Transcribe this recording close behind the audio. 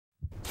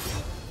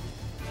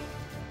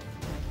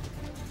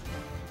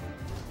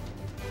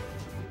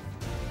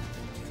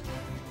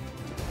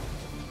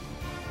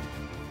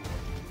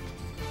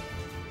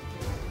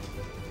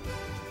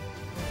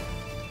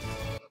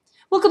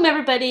Welcome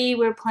everybody,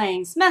 we're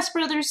playing Smash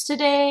Brothers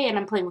today, and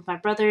I'm playing with my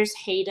brothers,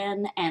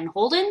 Hayden and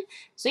Holden.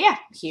 So yeah,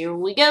 here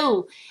we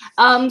go.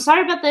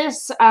 Sorry about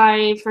this,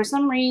 I, for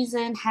some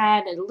reason,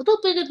 had a little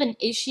bit of an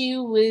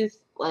issue with,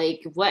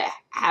 like, what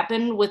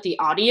happened with the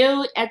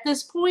audio at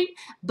this point,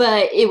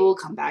 but it will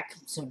come back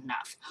soon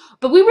enough.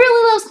 But we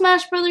really love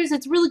Smash Brothers,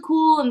 it's really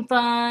cool and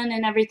fun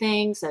and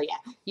everything, so yeah,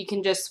 you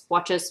can just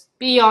watch us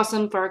be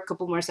awesome for a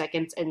couple more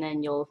seconds, and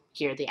then you'll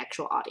hear the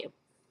actual audio.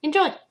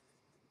 Enjoy!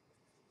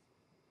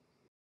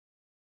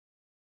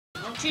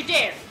 Don't you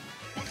dare!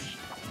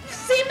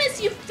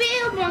 Samus, you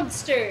failed,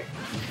 monster!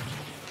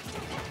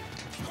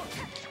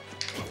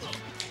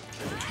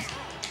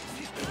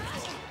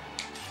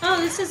 Oh,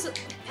 this is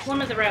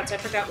one of the routes. I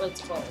forgot what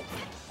it's called.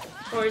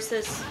 Or is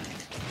this...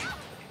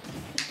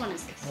 Which one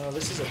is this? No,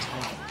 this is a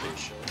town, I'm pretty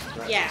sure.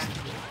 Right. Yeah.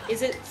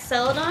 Is it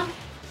Celadon?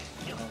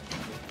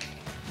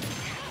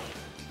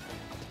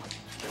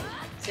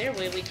 Is there a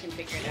way we can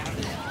figure it out?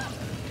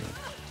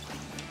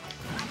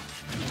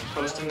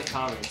 Post in the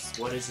comments,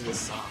 what is this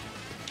song?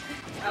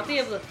 I'll be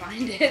able to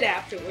find it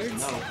afterwards.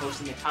 No,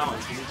 post in the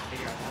comments, we need to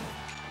figure out how.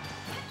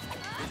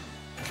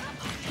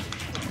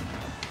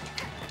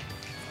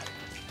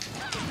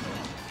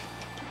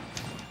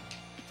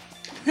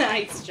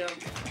 Nice jump.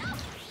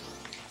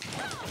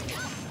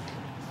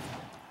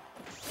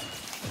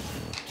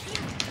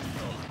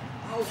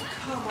 Oh,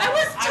 come on. I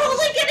was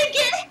totally gonna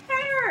get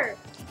her!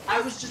 I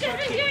was just gonna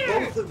hit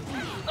both of you.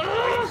 Why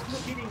are you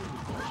hitting me?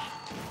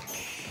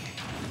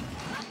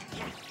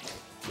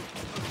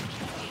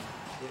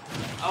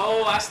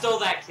 Oh, I stole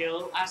that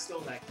kill. I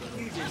stole that kill.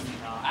 You did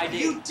not. I did.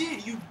 You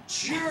did, you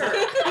jerk!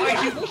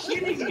 Are you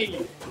kidding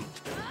me?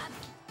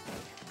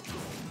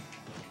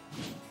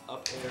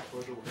 Up there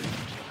for the win.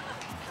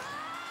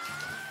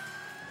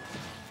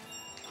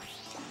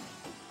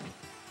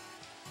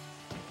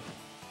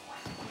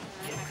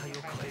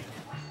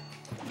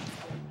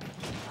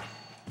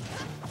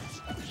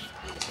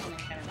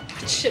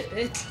 Watch a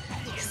bit,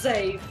 because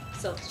I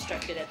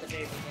self-destructed at the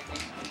very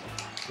beginning.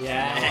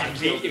 Yeah, No,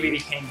 and we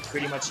became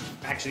pretty much,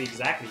 actually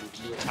exactly,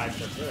 we were tied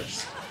for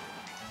first.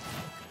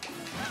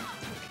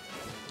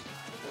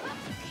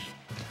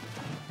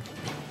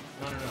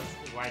 No,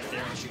 right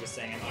there when she was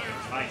saying I'm not gonna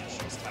fight,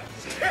 she was tied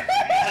for first.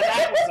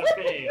 That was a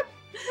fail.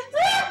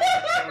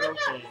 That was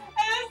okay.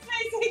 I was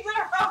facing the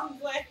wrong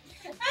way.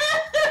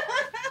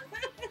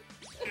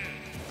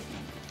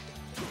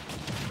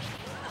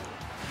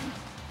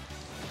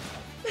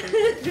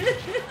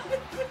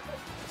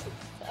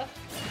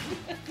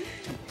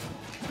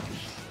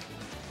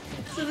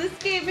 So this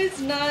game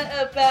is not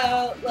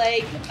about,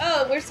 like,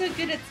 oh, we're so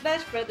good at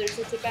Smash Brothers.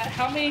 It's about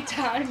how many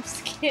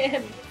times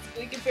can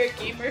we compare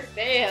gamer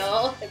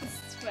fail at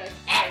Smash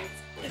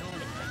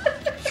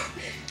Brothers.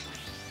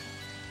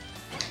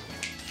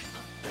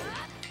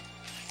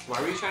 Why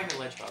were you trying to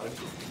ledge bug?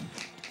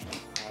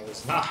 I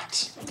was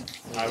not.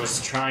 I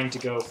was trying to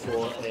go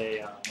for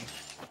a,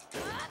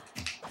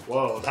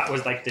 whoa, that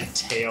was like the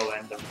tail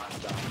end of my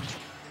dodge.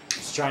 I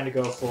was trying to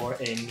go for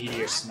a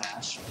meteor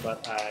smash,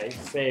 but I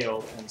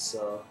failed, and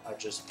so I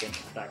just went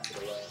back to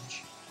the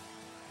ledge.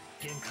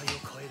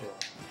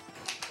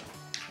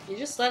 You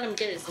just let him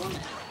get his limit.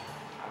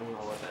 I don't know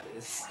what that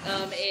is.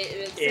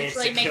 It It's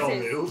essentially a makes kill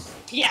it. move.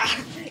 Yeah,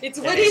 it's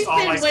Yeah, what it's he's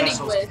all my been winning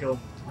specials with. kill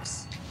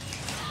moves.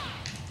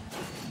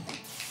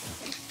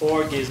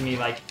 Or gives me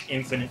like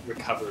infinite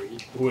recovery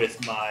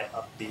with my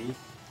up B.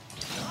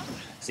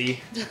 See?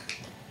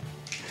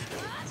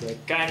 So I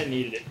kinda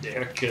needed it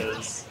there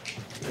because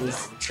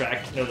this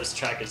track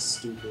is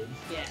stupid.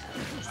 Yeah.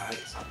 Alright,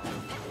 stop.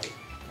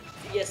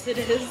 Yes, it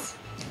is.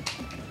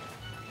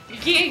 You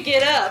can't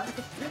get up.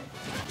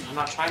 I'm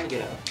not trying to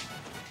get up.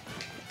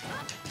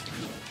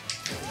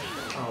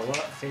 Oh,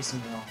 what?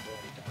 Facing the wrong way.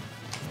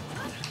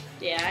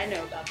 Yeah, I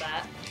know about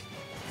that.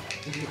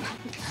 You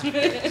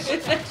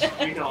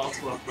know all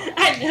too well.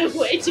 I know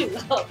way too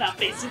well about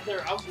facing the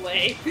wrong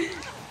way.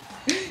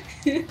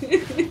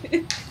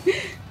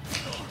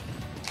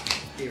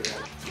 You're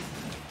right.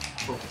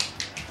 Cool.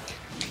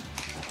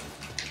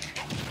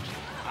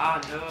 Ah,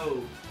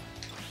 no.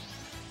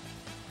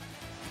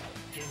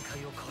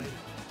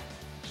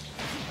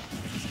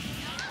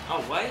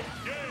 Oh, what?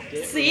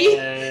 See?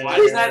 Why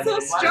He's is that so why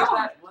is strong.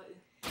 that- what?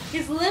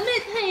 His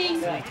limit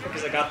thing. Yeah,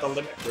 because I got the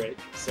limit break,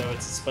 so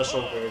it's a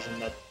special version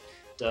that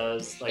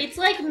does like. It's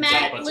like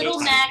Exactly. Little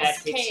That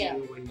Max hits KO.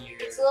 you when you're-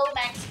 It's Little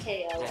Max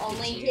KO. That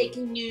Only hits you. they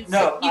can use.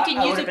 No, you can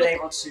I use would it have been with.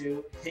 able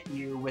to hit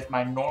you with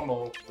my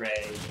normal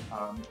ray,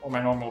 or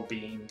my normal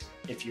beam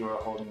if you were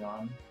holding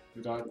on.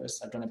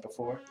 Regardless, I've done it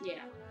before. Yeah.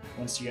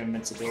 Once your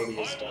invincibility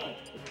is done.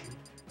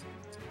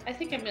 I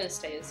think I'm gonna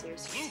stay as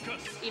yours.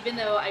 Even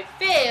though I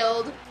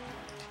failed,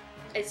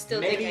 I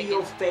still Maybe think I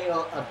you'll can.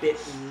 fail a bit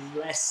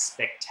less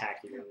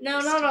spectacular.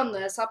 No, not on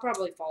this. I'll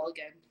probably fall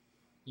again.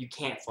 You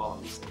can't fall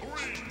on these things.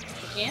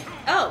 You can't?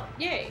 Oh,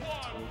 yay.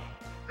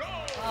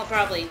 I'll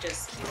probably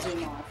just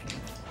zoom off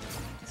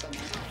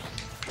somewhere.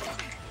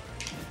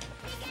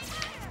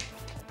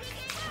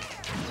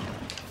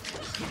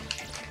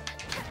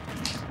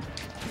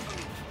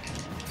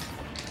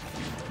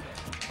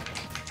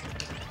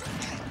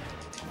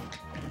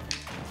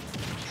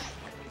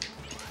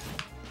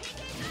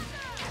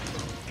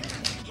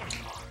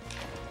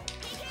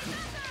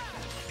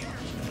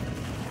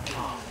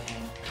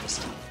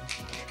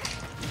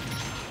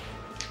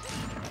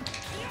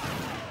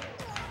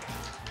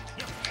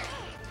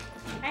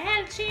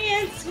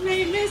 chance and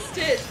I missed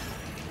it.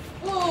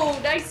 Oh,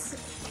 nice.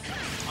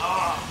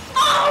 Oh,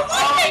 Oh,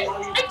 what?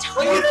 oh, I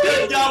told with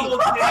you. the double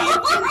kill. Are you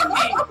kidding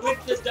me?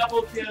 With the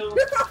double kill.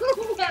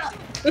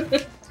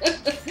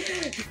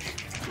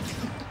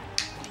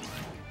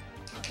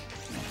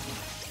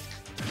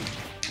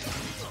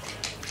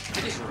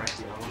 I just wrecked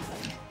you all.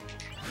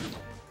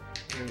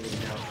 There we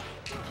go.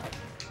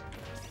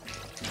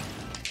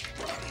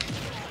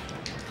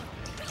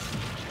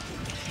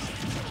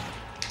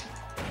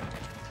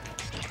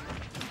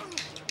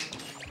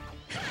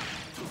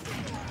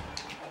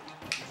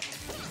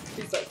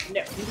 He's like,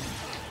 no.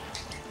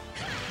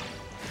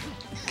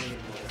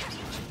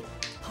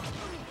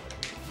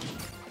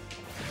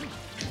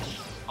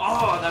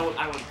 Oh, that would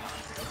I would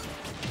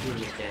have You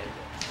would have been dead.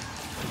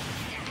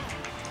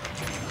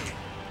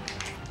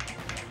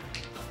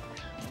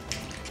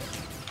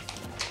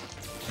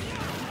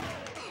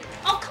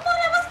 Oh, come on,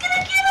 I was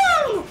gonna get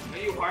him! No,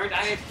 you weren't.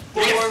 I had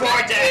You have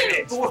 4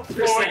 damage! 4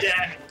 4%.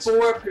 damage!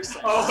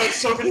 4%. Oh, I'm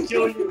so gonna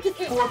kill you!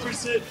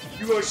 4%!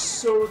 You are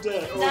so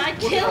dead! Oh, Not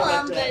look kill at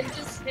all him, that but damage.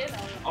 just hit him.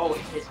 Oh,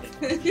 it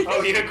hit me.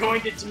 Oh, you're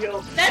going to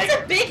deal That's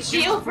like a big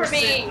deal for 2%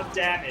 me. of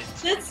damage.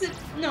 That's it.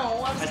 No,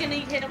 I was gonna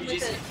hit him You with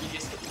just, it. you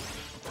just hit me.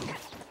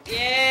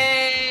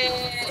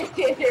 Yay!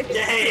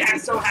 Yay! I'm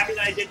so happy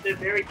that I did the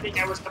very thing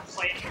I was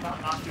complaining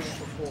about not doing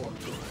before.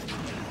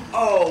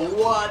 Oh,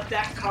 what?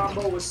 That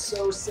combo was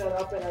so set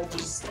up and I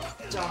just...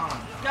 Darn.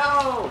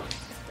 No!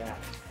 Yeah.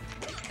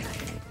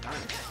 Darn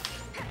it.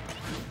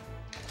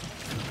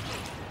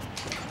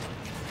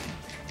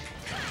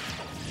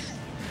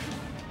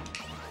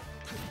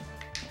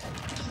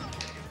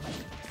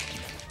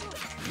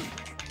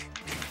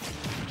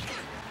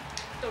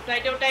 Don't die,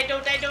 don't die,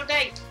 don't die, don't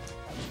die!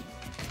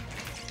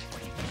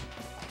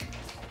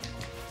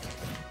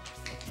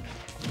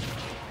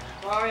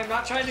 Sorry, I'm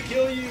not trying to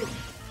kill you.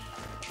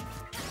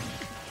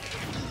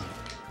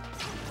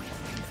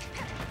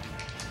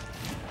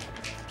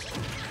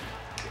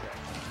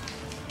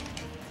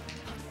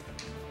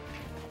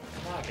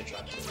 Now I can try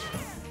to kill you.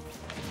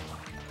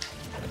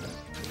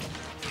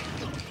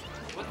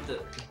 What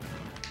the?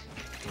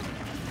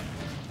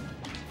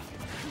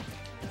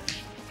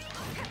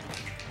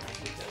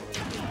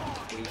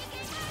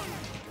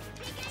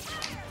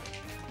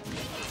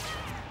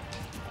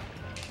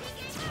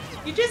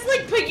 You just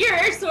like put your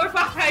air sword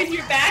behind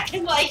your back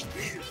and like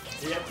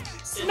Yep.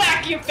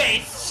 smack your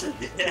face!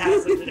 Yeah,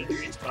 so did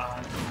reach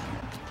behind.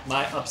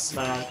 My up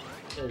smash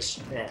is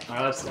my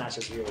up smash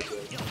is really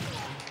good.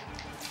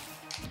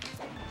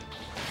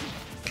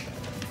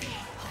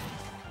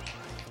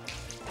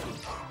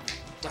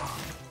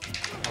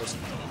 I was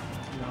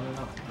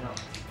no.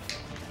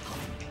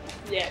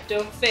 Yeah,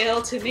 don't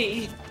fail to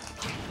me.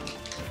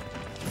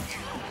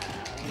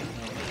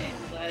 Okay,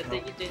 I'm glad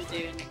that you didn't do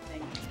anything.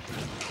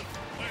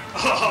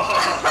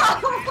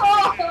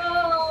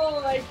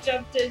 Oh, I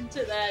jumped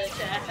into that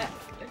attack.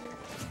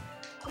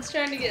 I was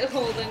trying to get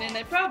Holden and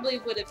I probably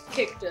would have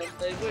kicked him,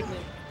 but it wouldn't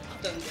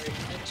have done very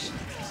much.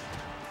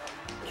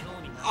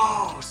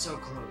 Oh, so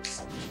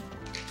close.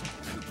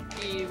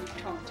 You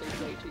taunted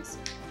way too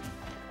soon.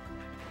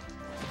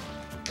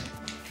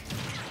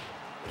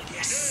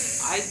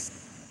 Yes.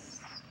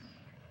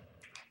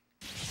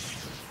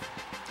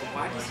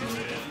 Why does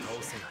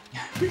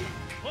he?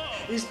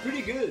 He's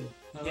pretty good.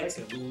 I like Gets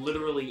him.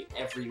 literally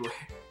everywhere.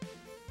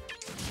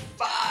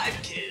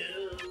 5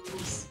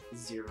 kills.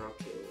 0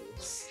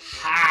 kills.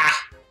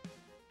 Ha!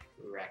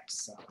 Wrecked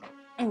son.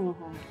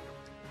 Mm-hmm.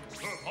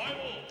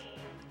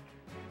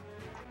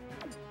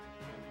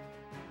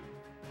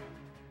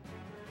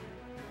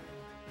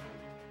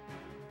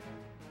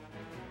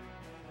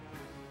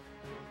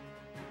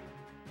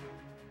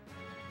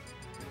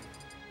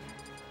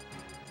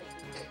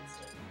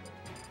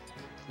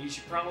 You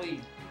should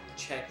probably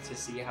check to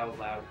see how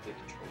loud the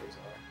controllers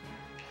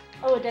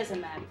are. Oh, it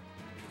doesn't matter.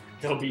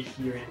 They'll be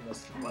hearing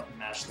this button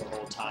mash the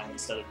whole time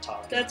instead of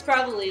talking. That's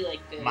probably like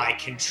good. My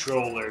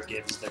controller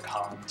gives the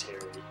commentary.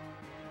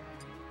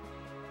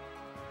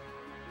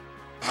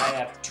 I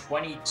have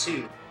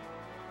 22.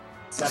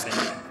 7.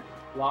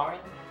 Lauren?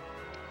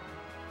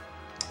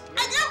 I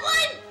got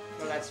one!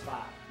 No, that's 5.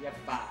 You have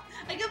 5.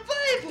 I got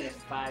You 5! have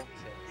 5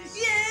 kills.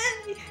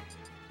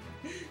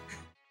 Yeah!